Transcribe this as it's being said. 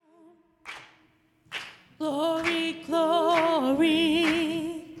Glory,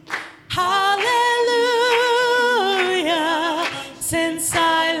 glory, hallelujah, since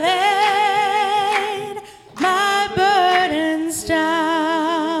I laid my burdens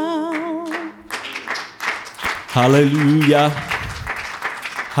down. Hallelujah,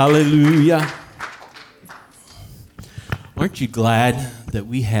 hallelujah. Aren't you glad that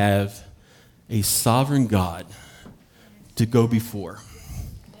we have a sovereign God to go before?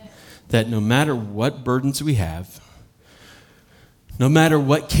 That no matter what burdens we have, no matter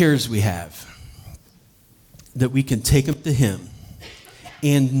what cares we have, that we can take them to Him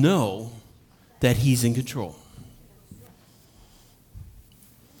and know that He's in control.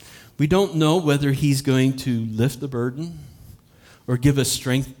 We don't know whether He's going to lift the burden or give us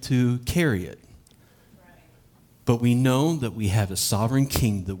strength to carry it. But we know that we have a sovereign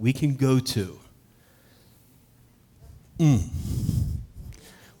King that we can go to.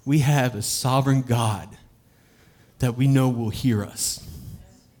 We have a sovereign God that we know will hear us,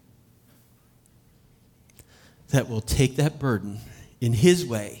 that will take that burden in His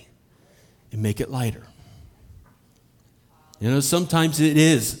way and make it lighter. You know, sometimes it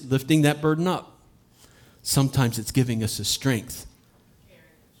is lifting that burden up. Sometimes it's giving us the strength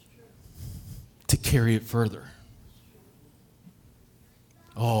to carry it further.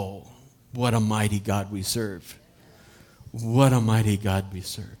 Oh, what a mighty God we serve. What a mighty God we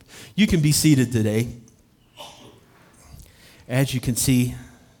serve. You can be seated today. As you can see,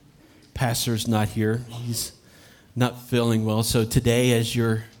 Pastor's not here. He's not feeling well. So today, as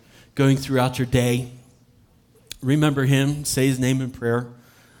you're going throughout your day, remember him. Say his name in prayer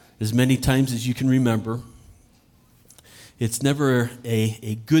as many times as you can remember. It's never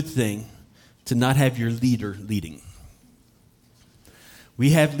a good thing to not have your leader leading.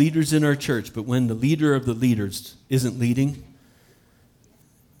 We have leaders in our church, but when the leader of the leaders isn't leading,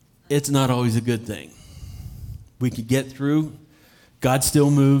 it's not always a good thing. We can get through. God still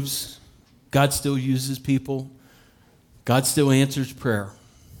moves. God still uses people. God still answers prayer.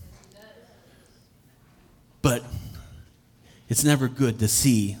 But it's never good to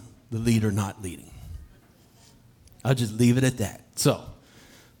see the leader not leading. I'll just leave it at that. So,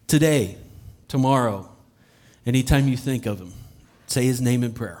 today, tomorrow, anytime you think of him, say his name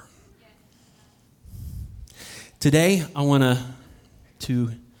in prayer. Today, I want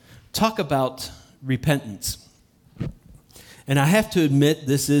to talk about repentance. And I have to admit,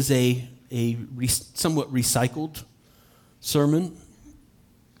 this is a somewhat recycled sermon.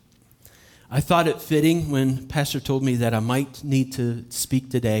 I thought it fitting when Pastor told me that I might need to speak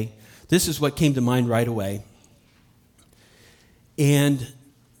today. This is what came to mind right away. And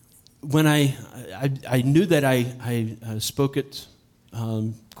when I knew that I spoke it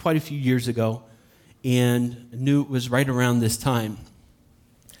quite a few years ago and knew it was right around this time,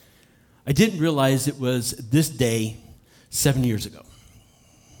 I didn't realize it was this day 7 years ago,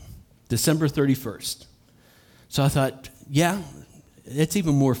 December 31st. So I thought, yeah, it's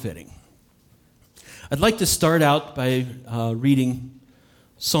even more fitting. I'd like to start out by reading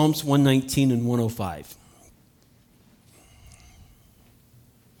Psalms 119 and 105.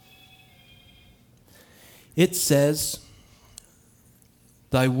 It says,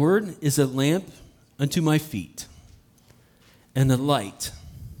 "Thy word is a lamp unto my feet, and a light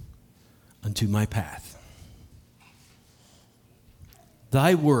unto my path."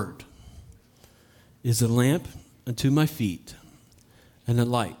 Thy word is a lamp unto my feet, and a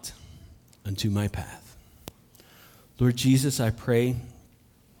light unto my path. Lord Jesus, I pray,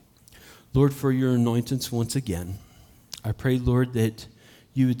 Lord, for your anointings once again. I pray, Lord, that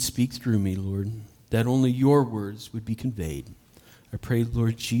you would speak through me, Lord, that only your words would be conveyed. I pray,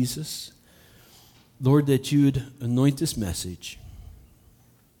 Lord Jesus, Lord, that you would anoint this message.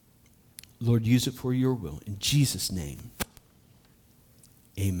 Lord, use it for your will. In Jesus' name,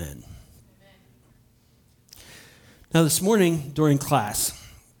 amen. Now, this morning during class,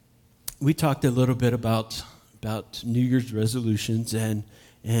 we talked a little bit about New Year's resolutions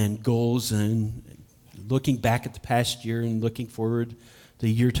and goals and looking back at the past year and looking forward the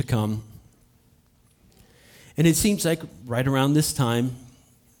year to come. And it seems like right around this time,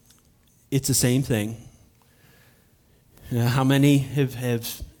 it's the same thing. You know, how many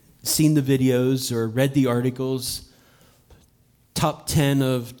have seen the videos or read the articles? Top 10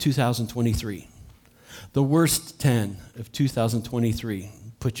 of 2023. The worst 10 of 2023.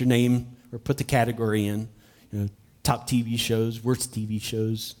 Put your name or put the category in. You know, top TV shows, worst TV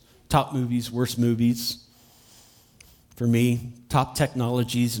shows, top movies, worst movies. For me, top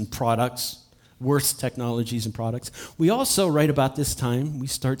technologies and products, worst technologies and products. We also, right about this time, we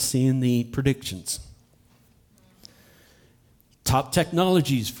start seeing the predictions. Top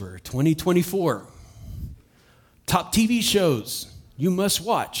technologies for 2024. top TV shows you must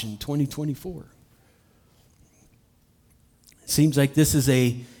watch in 2024. It seems like this is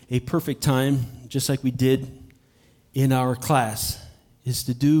a perfect time, just like we did in our class, is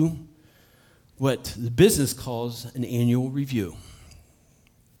to do what the business calls an annual review.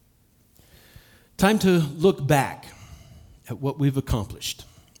 Time to look back at what we've accomplished.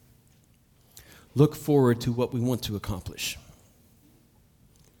 Look forward to what we want to accomplish.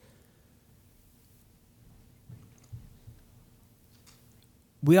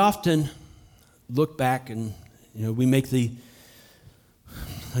 We often look back and, we make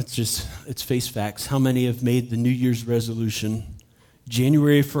let's face facts. How many have made the New Year's resolution,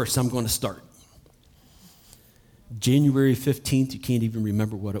 January 1st, I'm going to start. January 15th, you can't even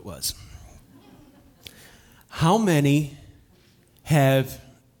remember what it was. How many have,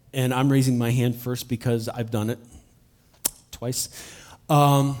 and I'm raising my hand first because I've done it twice,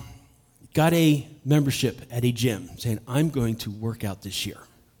 got a membership at a gym saying, I'm going to work out this year.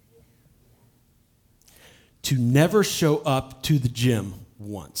 To never show up to the gym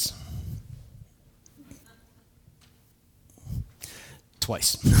once.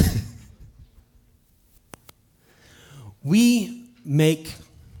 Twice. We make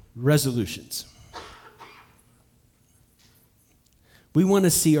resolutions. We want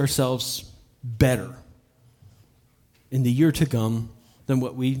to see ourselves better in the year to come than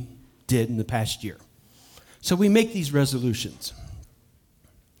what we did in the past year. So we make these resolutions.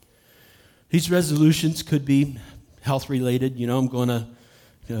 These resolutions could be health related. I'm going to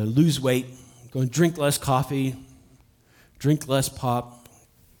lose weight, I'm going to drink less coffee, drink less pop.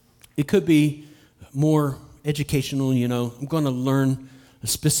 It could be more educational, I'm going to learn a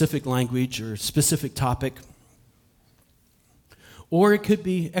specific language or a specific topic. Or it could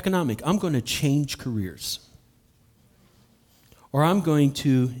be economic. I'm going to change careers. Or I'm going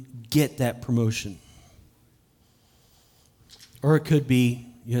to get that promotion. Or it could be,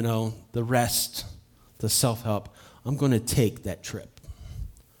 the rest, the self-help. I'm going to take that trip.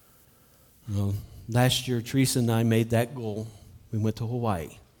 Last year, Teresa and I made that goal. We went to Hawaii.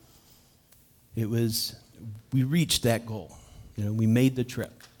 We reached that goal. We made the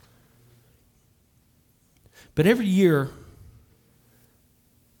trip. But every year,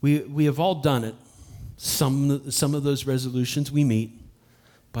 we have all done it. Some of those resolutions we meet,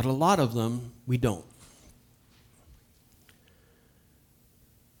 but a lot of them we don't.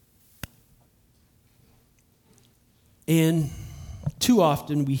 And too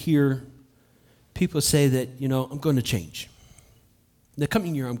often we hear people say that, I'm going to change. The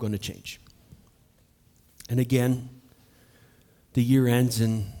coming year, I'm going to change. And again, the year ends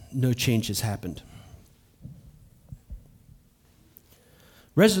and no change has happened.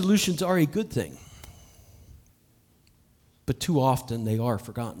 Resolutions are a good thing, but too often they are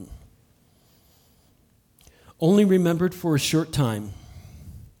forgotten. Only remembered for a short time,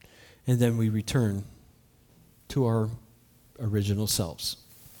 and then we return to our original selves.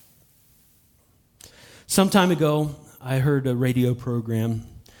 Some time ago, I heard a radio program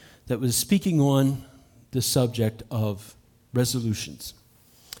that was speaking on the subject of resolutions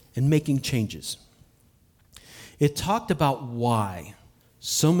and making changes. It talked about why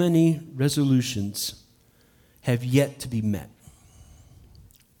so many resolutions have yet to be met,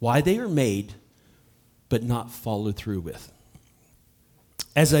 why they are made but not followed through with.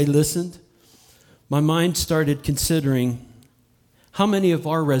 As I listened, my mind started considering how many of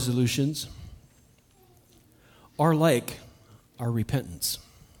our resolutions are like our repentance.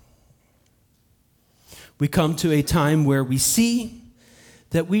 We come to a time where we see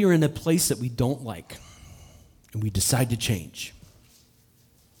that we are in a place that we don't like, and we decide to change,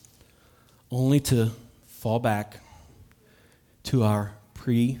 only to fall back to our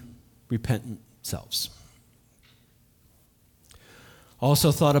pre-repentant selves.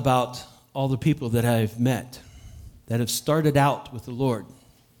 Also thought about all the people that I've met that have started out with the Lord,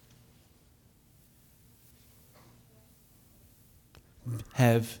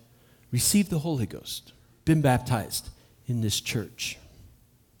 have received the Holy Ghost, been baptized in this church,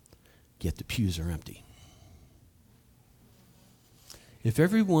 yet the pews are empty. If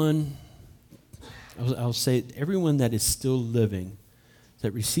everyone, I'll say everyone that is still living,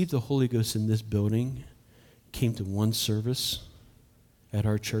 that received the Holy Ghost in this building, came to one service at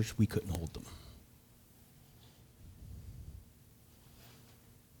our church, we couldn't hold them.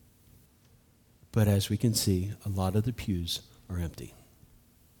 But as we can see, a lot of the pews are empty.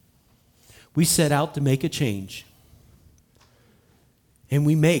 We set out to make a change, and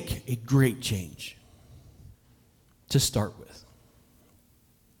we make a great change to start with.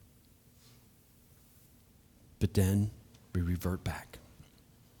 But then we revert back.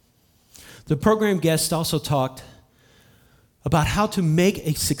 The program guest also talked about how to make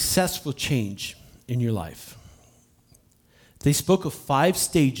a successful change in your life. They spoke of 5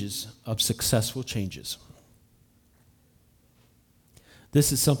 stages of successful changes.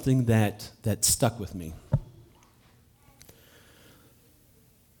 This is something that stuck with me.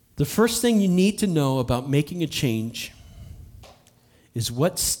 The first thing you need to know about making a change is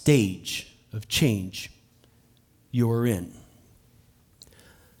what stage of change you are in.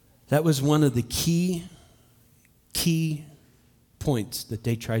 That was one of the key points that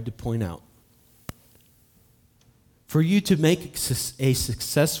they tried to point out. For you to make a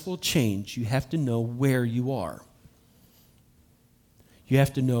successful change, you have to know where you are. You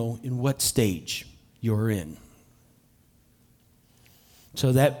have to know in what stage you're in.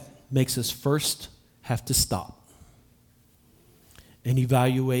 So that makes us first have to stop and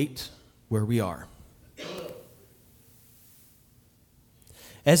evaluate where we are.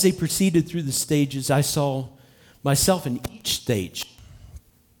 As they proceeded through the stages, I saw myself in each stage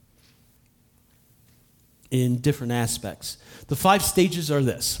in different aspects. The 5 stages are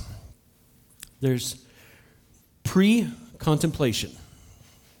this. There's pre-contemplation.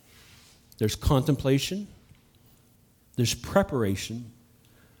 There's contemplation. There's preparation.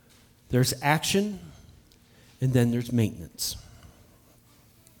 There's action. And then there's maintenance.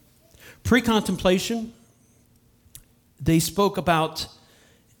 Pre-contemplation, they spoke about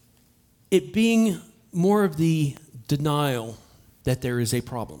it being more of the denial that there is a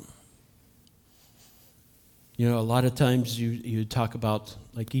problem. You know, a lot of times you talk about,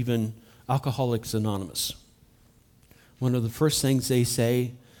 like, even Alcoholics Anonymous. One of the first things they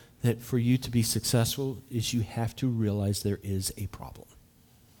say that for you to be successful is you have to realize there is a problem.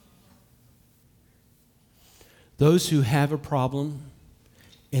 Those who have a problem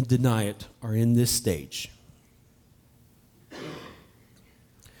and deny it are in this stage.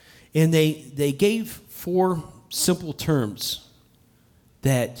 And they gave 4 simple terms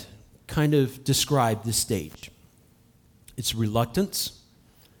that kind of describe this stage. It's reluctance,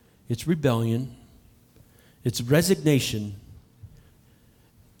 it's rebellion, it's resignation,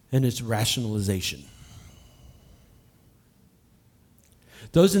 and it's rationalization.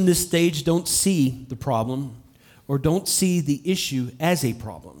 Those in this stage don't see the problem or don't see the issue as a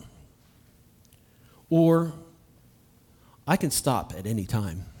problem. Or, I can stop at any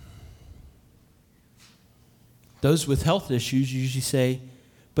time. Those with health issues usually say,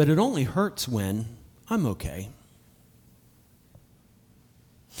 but it only hurts when I'm okay.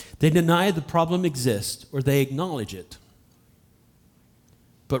 They deny the problem exists or they acknowledge it,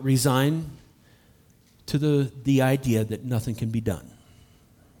 but resign to the idea that nothing can be done.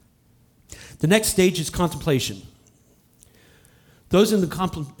 The next stage is contemplation. Those in the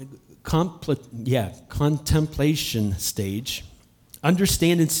contemplation stage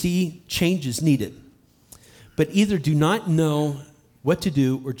understand and see changes needed, but either do not know what to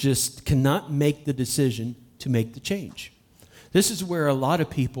do or just cannot make the decision to make the change. This is where a lot of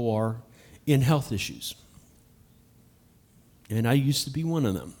people are in health issues. And I used to be one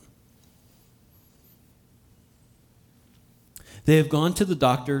of them. They have gone to the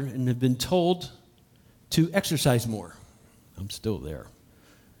doctor and have been told to exercise more. I'm still there.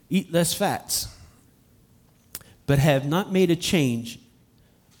 Eat less fats. But have not made a change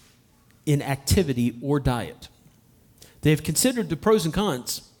in activity or diet. They have considered the pros and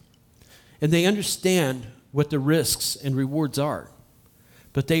cons, and they understand what the risks and rewards are,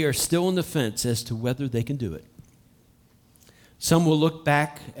 but they are still on the fence as to whether they can do it. Some will look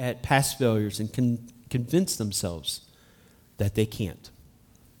back at past failures and convince themselves that they can't.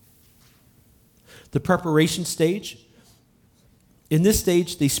 The preparation stage. In this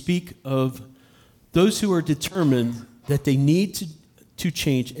stage, they speak of those who are determined that they need to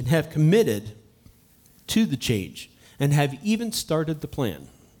change and have committed to the change and have even started the plan.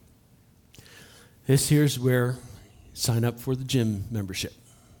 Here's where sign up for the gym membership.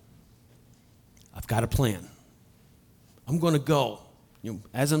 I've got a plan. I'm going to go,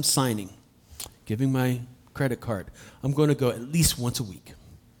 as I'm signing, giving my credit card, I'm going to go at least once a week.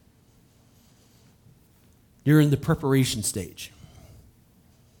 You're in the preparation stage.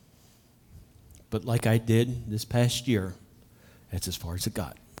 But like I did this past year, that's as far as it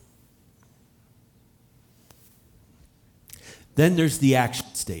got. Then there's the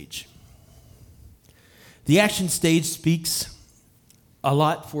action stage. The action stage speaks a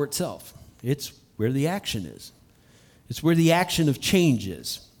lot for itself. It's where the action is. It's where the action of change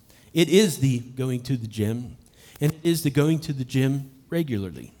is. It is the going to the gym, and it is the going to the gym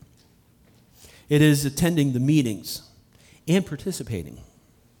regularly. It is attending the meetings and participating.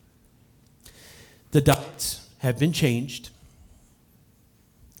 The diets have been changed,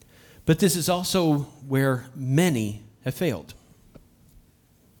 but this is also where many have failed.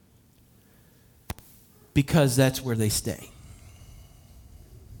 Because that's where they stay.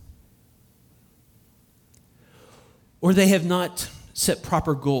 Or they have not set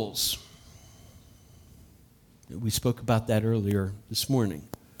proper goals. We spoke about that earlier this morning.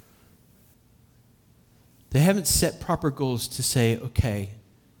 They haven't set proper goals to say, okay,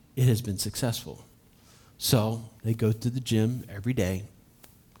 it has been successful. So they go to the gym every day.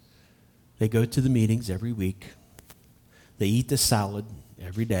 They go to the meetings every week. They eat the salad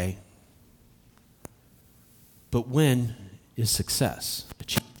every day. But when is success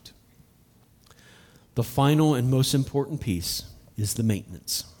achieved? The final and most important piece is the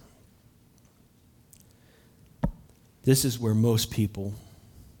maintenance. This is where most people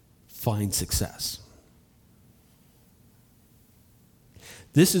find success.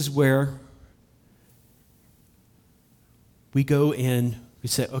 This is where we go and we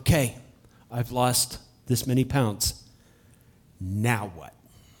say, okay, I've lost this many pounds. Now what?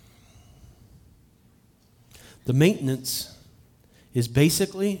 The maintenance is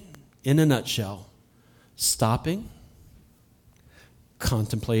basically, in a nutshell, stopping,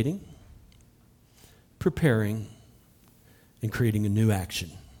 contemplating, preparing, and creating a new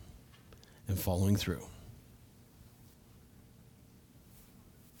action and following through.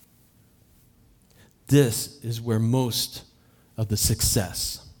 This is where most of the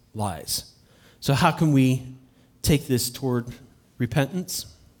success lies. So how can we take this toward repentance?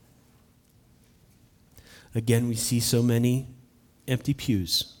 Again, we see so many empty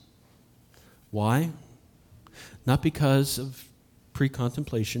pews. Why? Not because of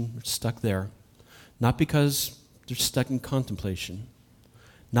pre-contemplation, they're stuck there. Not because they're stuck in contemplation.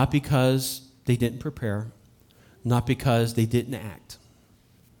 Not because they didn't prepare. Not because they didn't act.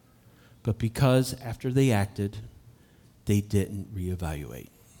 But because after they acted, they didn't reevaluate.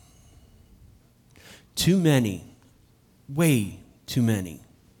 Too many, way too many,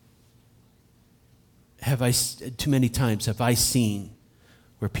 too many times have I seen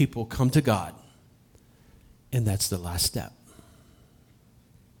where people come to God, and that's the last step.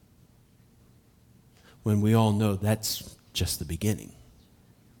 When we all know that's just the beginning.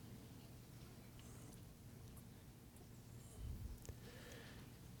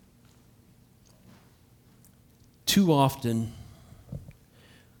 Too often,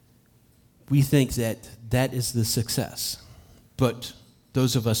 we think that that is the success. But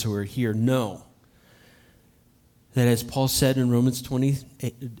those of us who are here know that, as Paul said in Romans 20,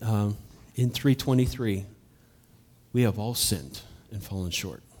 in 3:23, we have all sinned and fallen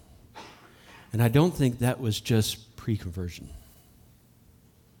short. And I don't think that was just pre-conversion.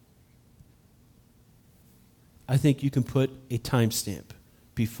 I think you can put a timestamp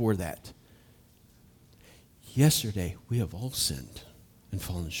before that. Yesterday, we have all sinned and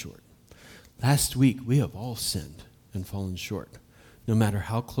fallen short. Last week, we have all sinned and fallen short. No matter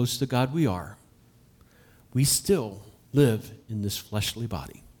how close to God we are, we still live in this fleshly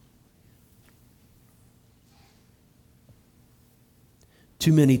body.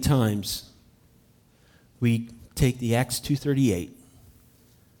 Too many times, we take the Acts 2:38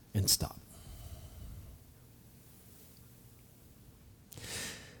 and stop.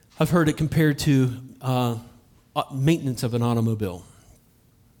 I've heard it compared to maintenance of an automobile.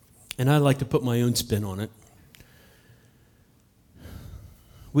 And I like to put my own spin on it.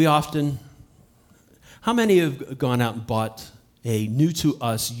 We often, how many have gone out and bought a new to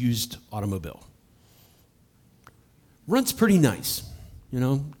us used automobile? Runs pretty nice,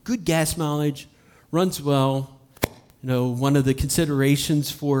 good gas mileage, runs well. One of the considerations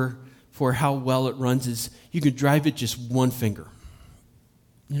for how well it runs is you can drive it just one finger.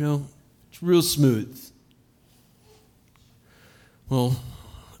 It's real smooth. Well,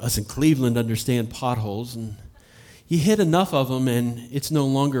 us in Cleveland understand potholes, and you hit enough of them and it's no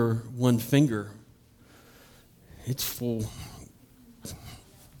longer one finger. It's full.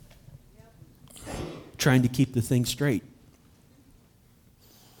 Trying to keep the thing straight.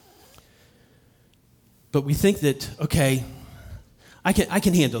 But we think that, okay, I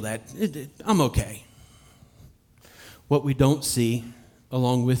can handle that. I'm okay. What we don't see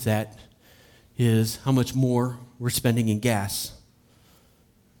along with that is how much more we're spending in gas.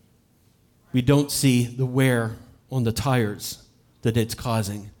 We don't see the wear on the tires that it's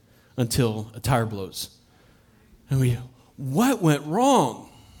causing until a tire blows. And what went wrong?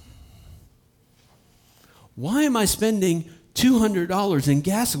 Why am I spending $200 in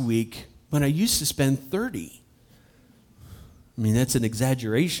gas a week when I used to spend $30? I mean, that's an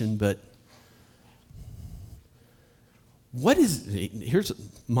exaggeration, but here's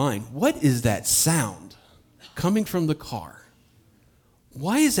mine. What is that sound coming from the car?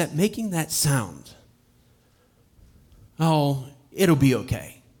 Why is that making that sound? oh, it'll be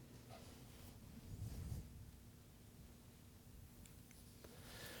okay.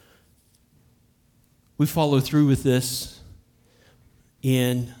 We follow through with this,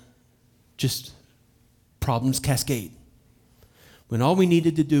 and just problems cascade. When all we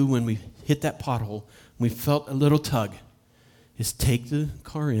needed to do when we hit that pothole, we felt a little tug, is take the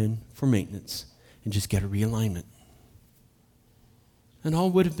car in for maintenance and just get a realignment. And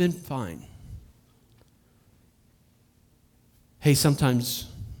all would have been fine. Hey,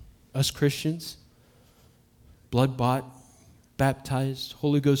 sometimes us Christians, blood-bought, baptized,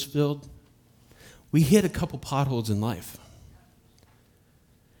 Holy Ghost filled, we hit a couple potholes in life.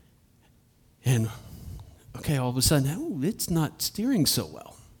 And, okay, all of a sudden, oh, it's not steering so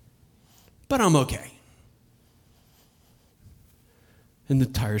well. But I'm okay. And the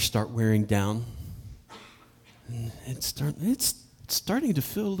tires start wearing down. And it's starting to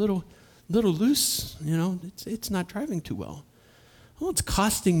feel a little loose. You know, it's not driving too well. Oh, it's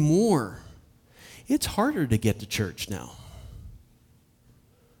costing more. It's harder to get to church now.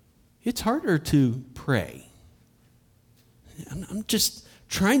 It's harder to pray. I'm just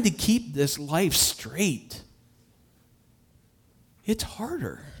trying to keep this life straight. It's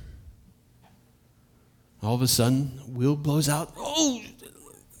harder. All of a sudden, wheel blows out. Oh,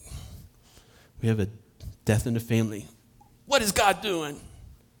 we have a death in the family. What is God doing?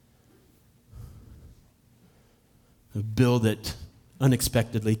 A bill that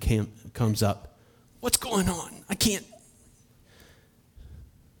unexpectedly comes up. What's going on? I can't.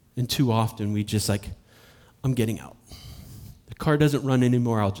 And too often we just like, I'm getting out. The car doesn't run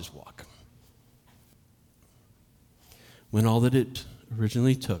anymore, I'll just walk. When all that it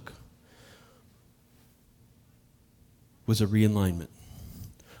originally took was a realignment.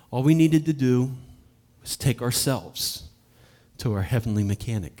 All we needed to do was take ourselves to our heavenly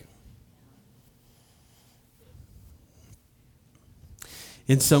mechanic.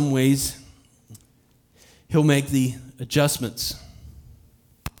 In some ways, he'll make the adjustments.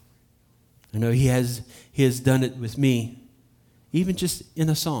 I know he has done it with me, even just in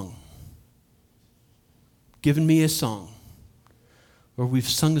a song. Given me a song. Or we've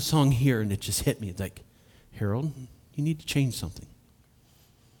sung a song here and it just hit me. It's like, Harold, you need to change something.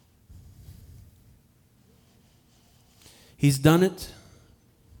 He's done it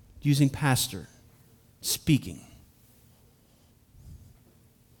using pastor, speaking.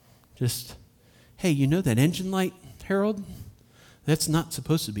 Just, hey, you know that engine light, Harold? That's not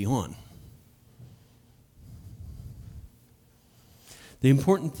supposed to be on. The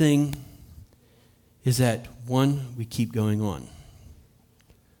important thing is that, one, we keep going on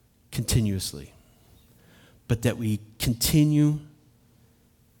continuously, but that we continue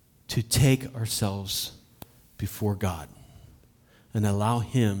to take ourselves before God and allow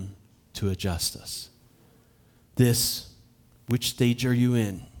Him to adjust us. Which stage are you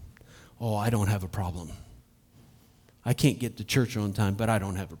in? Oh, I don't have a problem. I can't get to church on time, but I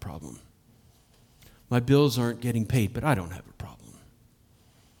don't have a problem. My bills aren't getting paid, but I don't have a problem.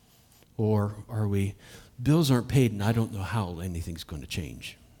 Or are we, bills aren't paid and I don't know how anything's going to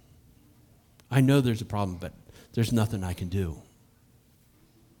change. I know there's a problem, but there's nothing I can do.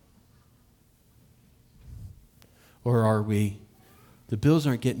 Or are we, the bills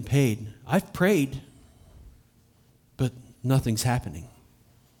aren't getting paid. I've prayed, but nothing's happening.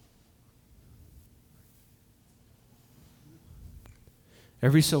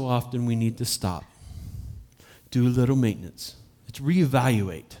 Every so often we need to stop, do a little maintenance. It's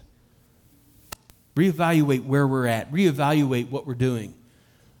reevaluate. Reevaluate where we're at. Reevaluate what we're doing.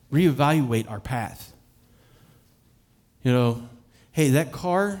 Reevaluate our path. You know, hey, that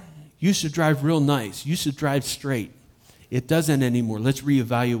car used to drive real nice. Used to drive straight. It doesn't anymore. Let's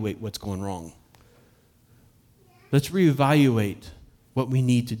reevaluate what's going wrong. Let's reevaluate what we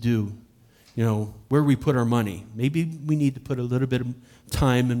need to do. You know, where we put our money. Maybe we need to put a little bit of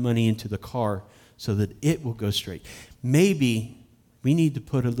time and money into the car so that it will go straight. Maybe we need to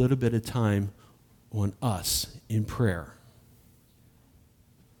put a little bit of time on us in prayer.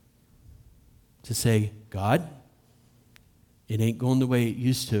 To say, God, it ain't going the way it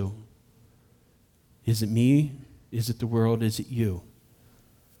used to. Is it me? Is it the world? Is it you?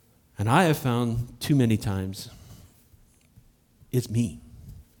 And I have found too many times, it's me.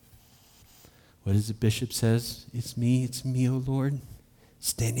 What does the bishop says? It's me, O Lord,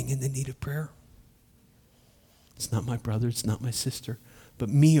 standing in the need of prayer. It's not my brother, it's not my sister, but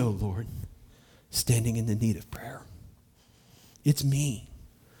me, O Lord, standing in the need of prayer. It's me.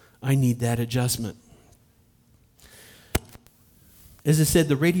 I need that adjustment. As I said,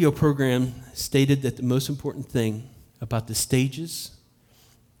 the radio program stated that the most important thing about the stages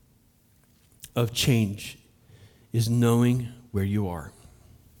of change is knowing where you are.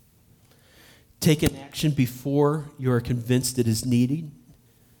 Taking action before you are convinced it is needed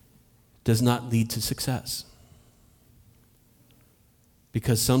does not lead to success.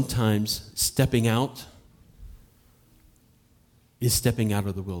 Because sometimes stepping out is stepping out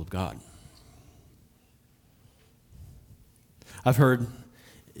of the will of God. I've heard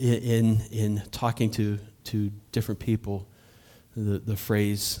in talking to different people the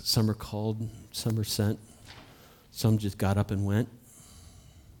phrase, some are called, some are sent, some just got up and went.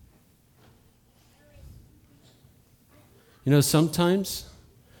 You know, sometimes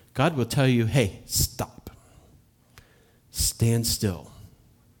God will tell you, hey, stop. Stand still.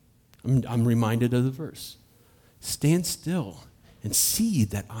 I'm reminded of the verse. Stand still and see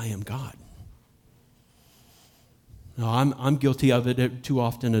that I am God. No, I'm guilty of it too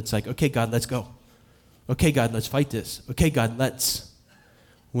often. It's like, okay, God, let's go. Okay, God, let's fight this. Okay, God, let's.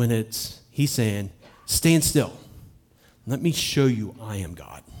 When he's saying, stand still. Let me show you I am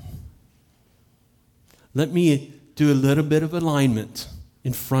God. Let me do a little bit of alignment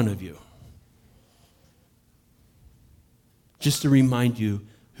in front of you. Just to remind you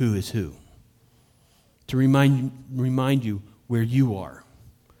who is who. To remind you where you are,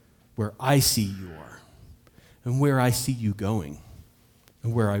 where I see you are, and where I see you going,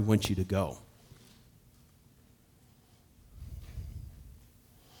 and where I want you to go.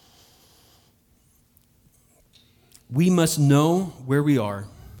 We must know where we are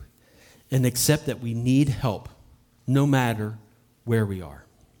and accept that we need help, no matter where we are.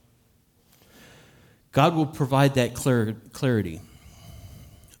 God will provide that clarity.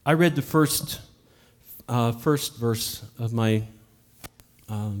 I read the first verse of my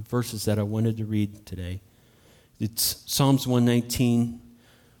verses that I wanted to read today. It's Psalms 119,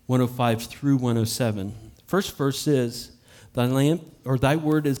 105 through 107. First verse is, Thy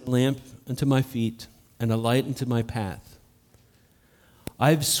word is a lamp unto my feet and a light unto my path. I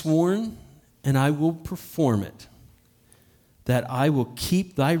have sworn, and I will perform it, that I will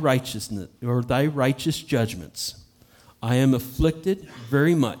keep thy righteousness or thy righteous judgments. I am afflicted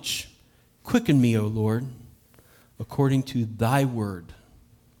very much. Quicken me, O Lord, according to thy word.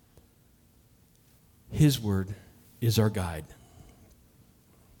 His word is our guide.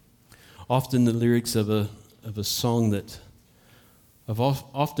 Often the lyrics of a song that I've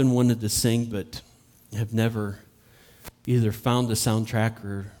often wanted to sing, but have never either found a soundtrack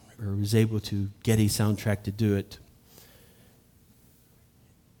or was able to get a soundtrack to do it.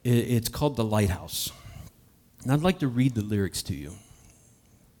 It's called The Lighthouse. And I'd like to read the lyrics to you.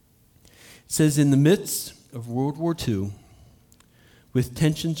 It says, in the midst of World War II, with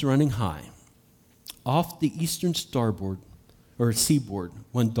tensions running high, off the eastern seaboard,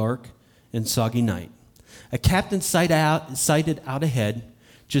 one dark and soggy night, a captain sighted out ahead,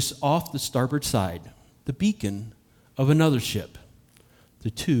 just off the starboard side, the beacon of another ship.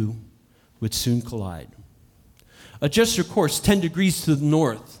 The two would soon collide. Adjust your course 10 degrees to the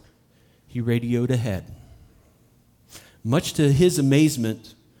north, he radioed ahead. Much to his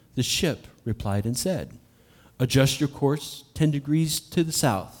amazement, the ship replied and said, adjust your course 10 degrees to the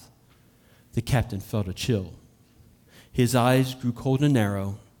south. The captain felt a chill. His eyes grew cold and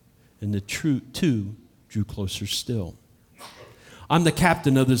narrow, and the two drew closer still. I'm the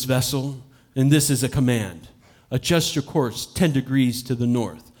captain of this vessel, and this is a command. Adjust your course 10 degrees to the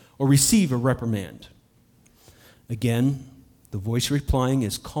north, or receive a reprimand. Again, the voice replying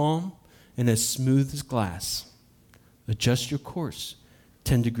is calm and as smooth as glass. Adjust your course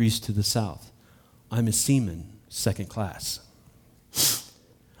 10 degrees to the south. I'm a seaman, second class.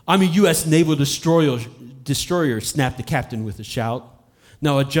 I'm a U.S. naval destroyer, snapped the captain with a shout.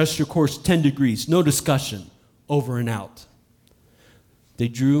 Now adjust your course 10 degrees, no discussion, over and out. They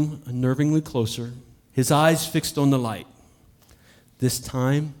drew unnervingly closer, his eyes fixed on the light. This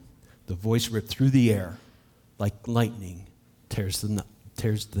time, the voice ripped through the air like lightning tears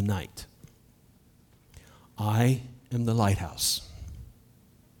the night. I am the lighthouse.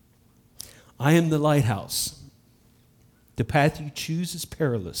 I am the lighthouse. The path you choose is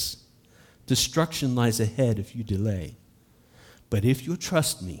perilous. Destruction lies ahead if you delay. But if you'll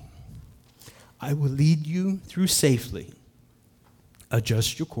trust me, I will lead you through safely.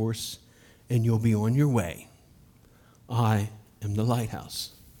 Adjust your course, and you'll be on your way. I am the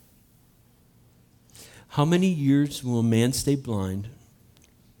lighthouse. How many years will a man stay blind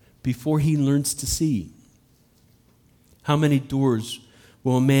before he learns to see? How many doors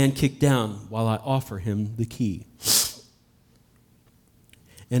will a man kick down while I offer him the key?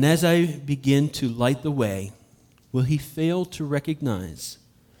 And as I begin to light the way, will he fail to recognize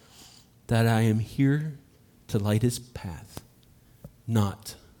that I am here to light his path,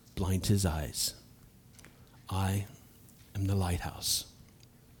 not blind his eyes? I am the lighthouse.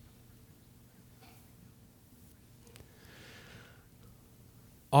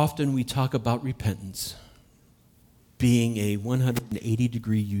 Often we talk about repentance being a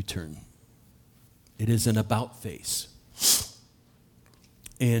 180-degree U-turn. It is an about face.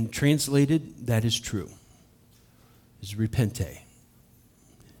 And translated, that is true. Is repente.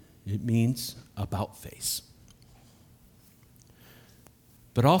 It means about face.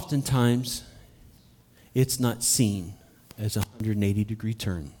 But oftentimes, it's not seen as a 180-degree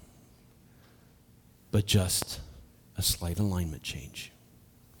turn, but just a slight alignment change.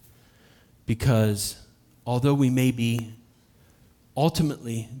 Because although we may be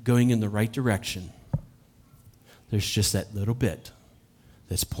ultimately going in the right direction, there's just that little bit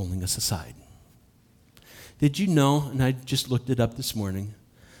that's pulling us aside. Did you know, and I just looked it up this morning,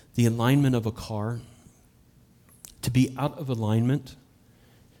 the alignment of a car, to be out of alignment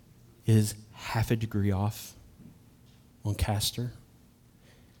is half a degree off on caster.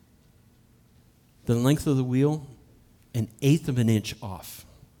 The length of the wheel, 1/8 of an inch off.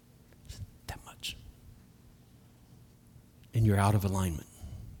 That much. And you're out of alignment.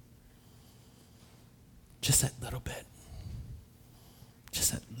 Just that little bit.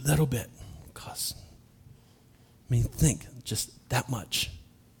 Just that little bit. Think, just that much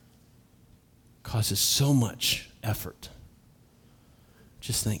causes so much effort.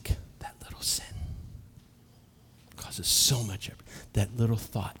 Just think, that little sin causes so much effort. That little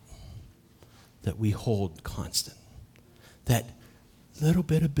thought that we hold constant. That little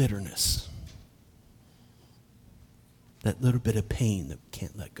bit of bitterness. That little bit of pain that we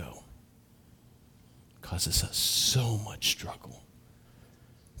can't let go causes us so much struggle,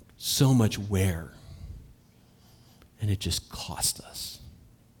 so much wear, and it just costs us.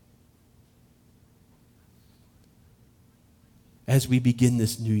 As we begin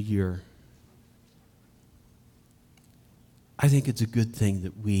this new year, I think it's a good thing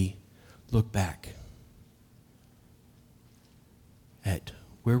that we look back at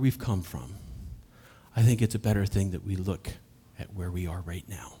where we've come from. I think it's a better thing that we look at where we are right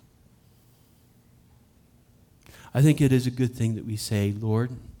now. I think it is a good thing that we say,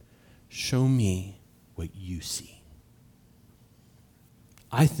 Lord, show me what you see.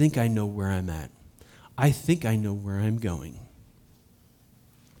 I think I know where I'm at. I think I know where I'm going.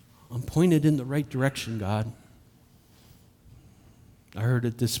 I'm pointed in the right direction, God. I heard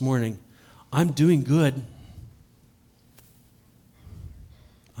it this morning. I'm doing good.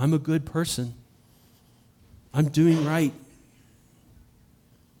 I'm a good person. I'm doing right.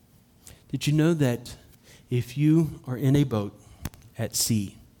 Did you know that if you are in a boat at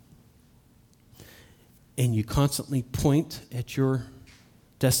sea and you constantly point at your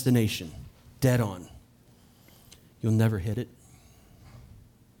destination, dead on, you'll never hit it?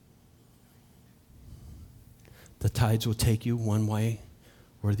 The tides will take you one way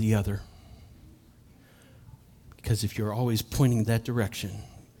or the other. Because if you're always pointing that direction,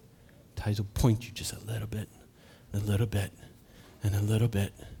 tides will point you just a little bit, and a little bit, and a little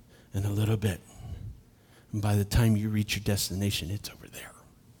bit, and a little bit. And by the time you reach your destination, it's over there.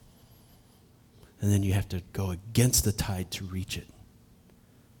 And then you have to go against the tide to reach it.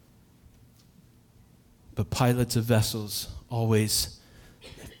 But pilots of vessels always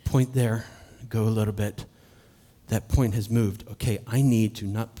point there, go a little bit. That point has moved. Okay, I need to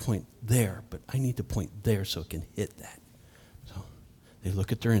not point there, but I need to point there so it can hit that. So they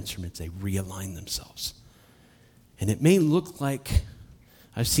look at their instruments, they realign themselves. And it may look like,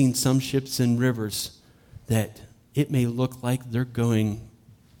 I've seen some ships in rivers that it may look like they're going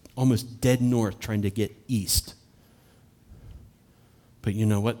almost dead north trying to get east. But you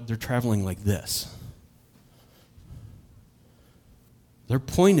know what? They're traveling like this. They're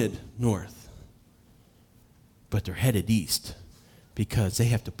pointed north, but they're headed east because they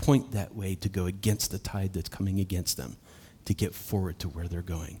have to point that way to go against the tide that's coming against them to get forward to where they're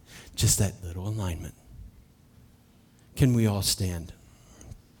going. Just that little alignment. Can we all stand?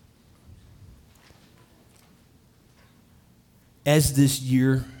 As this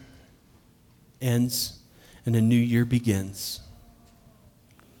year ends and a new year begins,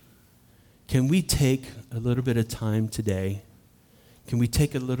 can we take a little bit of time today? Can we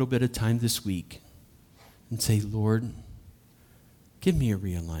take a little bit of time this week and say, Lord, give me a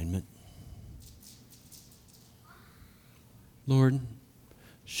realignment. Lord,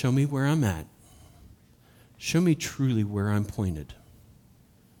 show me where I'm at. Show me truly where I'm pointed.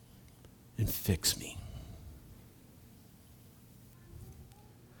 And fix me.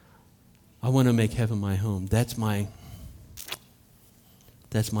 I want to make heaven my home. That's my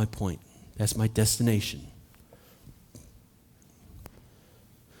point. That's my destination.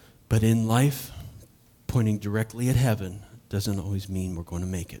 But in life, pointing directly at heaven doesn't always mean we're going to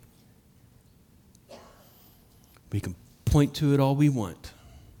make it. We can point to it all we want,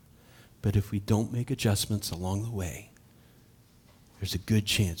 but if we don't make adjustments along the way, there's a good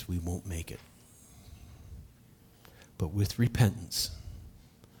chance we won't make it. But with repentance,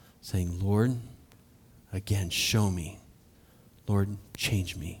 saying, Lord, again, show me. Lord,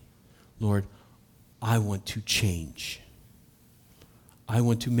 change me. Lord, I want to change. I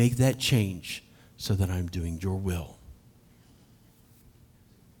want to make that change so that I'm doing your will.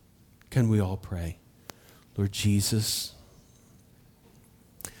 Can we all pray? Lord Jesus,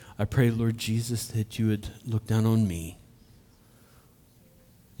 I pray, Lord Jesus, that you would look down on me.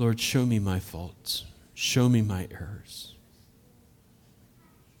 Lord, show me my faults. Show me my errors.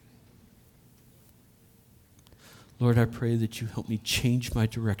 Lord, I pray that you help me change my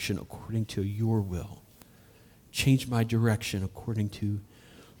direction according to your will. Change my direction according to,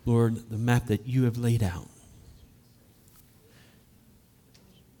 Lord, the map that you have laid out.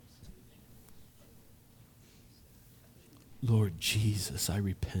 Lord Jesus, I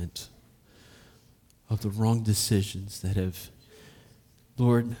repent of the wrong decisions that have,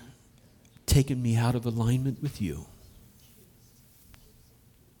 Lord, taken me out of alignment with you.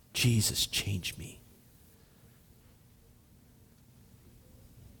 Jesus, change me.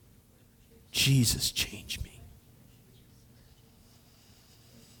 Jesus, change me.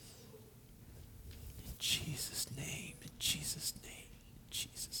 In Jesus' name, in Jesus' name, in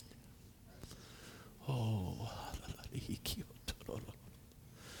Jesus' name. Oh,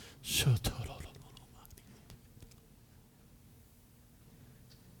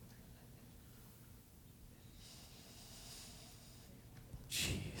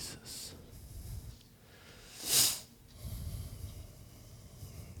 Jesus.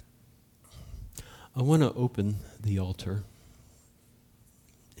 I want to open the altar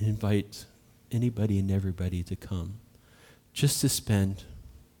and invite anybody and everybody to come just to spend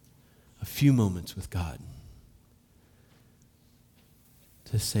a few moments with God.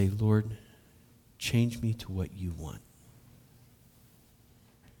 To say, Lord, change me to what you want.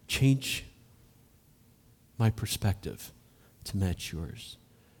 Change my perspective to match yours.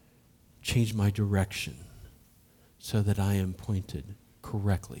 Change my direction so that I am pointed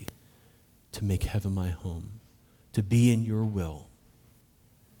correctly to make heaven my home, to be in your will.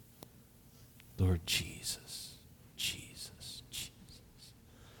 Lord Jesus, Jesus, Jesus.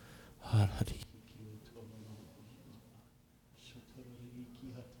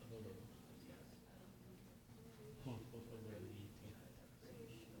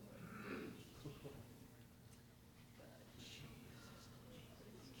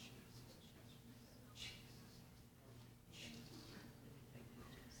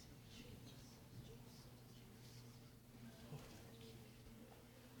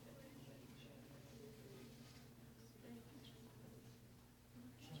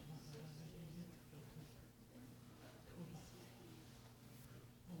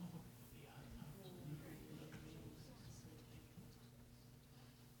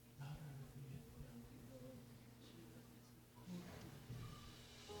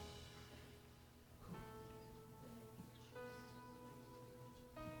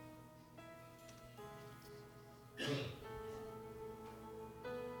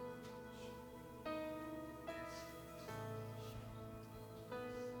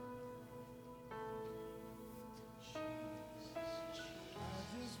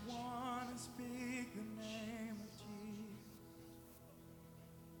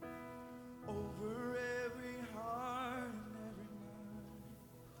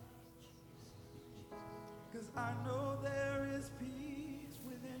 I know there is peace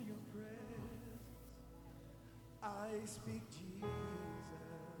within your presence. I speak Jesus.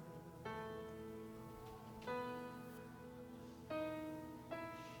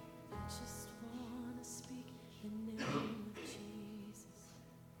 I just want to speak the name of Jesus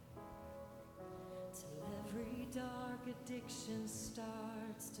till every dark addiction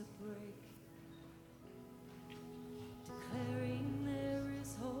starts to break, declaring there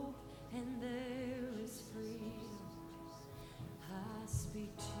is hope and there is freedom. I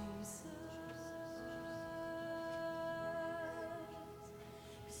speak Jesus,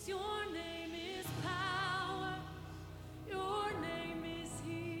 'cause your name is power, your name is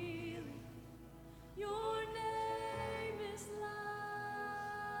healing, your name is life.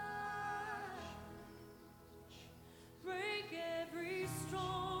 Break every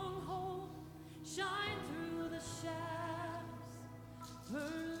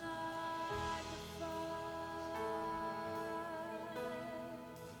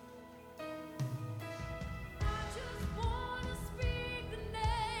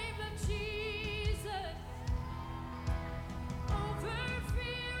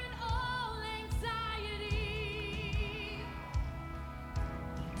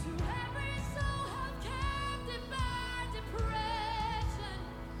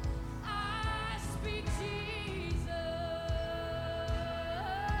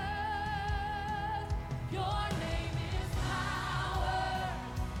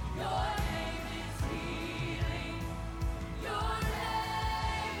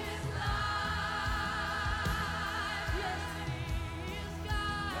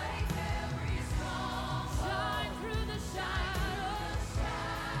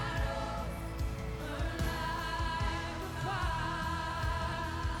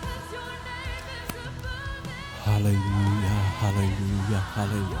Hallelujah, hallelujah,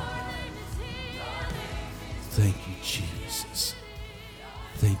 hallelujah. Thank you, Jesus.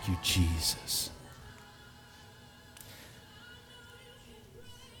 Thank you, Jesus.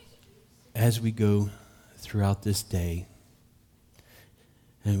 As we go throughout this day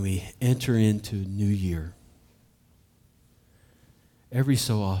and we enter into a new year, every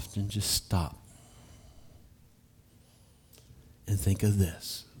so often just stop and think of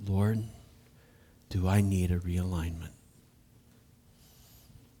this. Lord, do I need a realignment?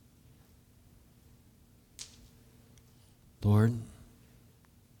 Lord,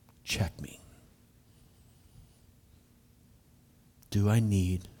 check me. Do I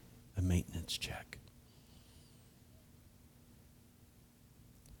need a maintenance check?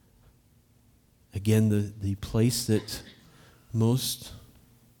 Again, the place that most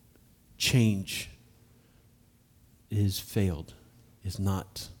change is failed is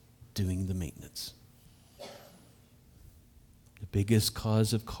not doing the maintenance. The biggest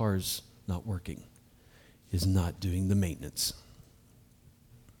cause of cars not working is not doing the maintenance.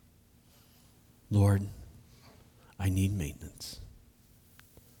 Lord, I need maintenance.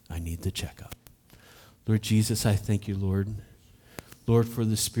 I need the checkup. Lord Jesus, I thank you, Lord. Lord, for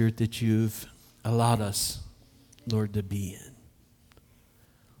the spirit that you've allowed us, Lord, to be in.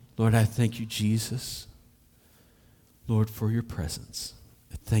 Lord, I thank you, Jesus, Lord, for your presence.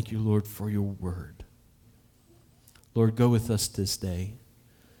 I thank you, Lord, for your word. Lord, go with us this day.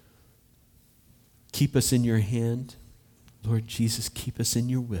 Keep us in your hand. Lord Jesus, keep us in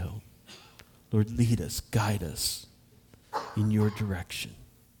your will. Lord, lead us, guide us in your direction.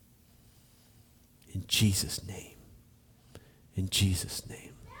 In Jesus' name. In Jesus'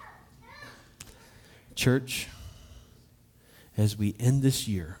 name. Church, as we end this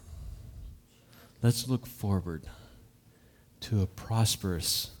year, let's look forward to a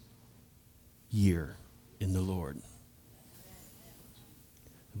prosperous year in the Lord.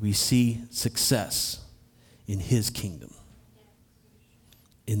 We see success in his kingdom,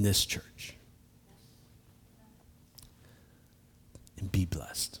 in this church. And be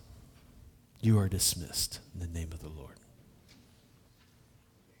blessed. You are dismissed in the name of the Lord.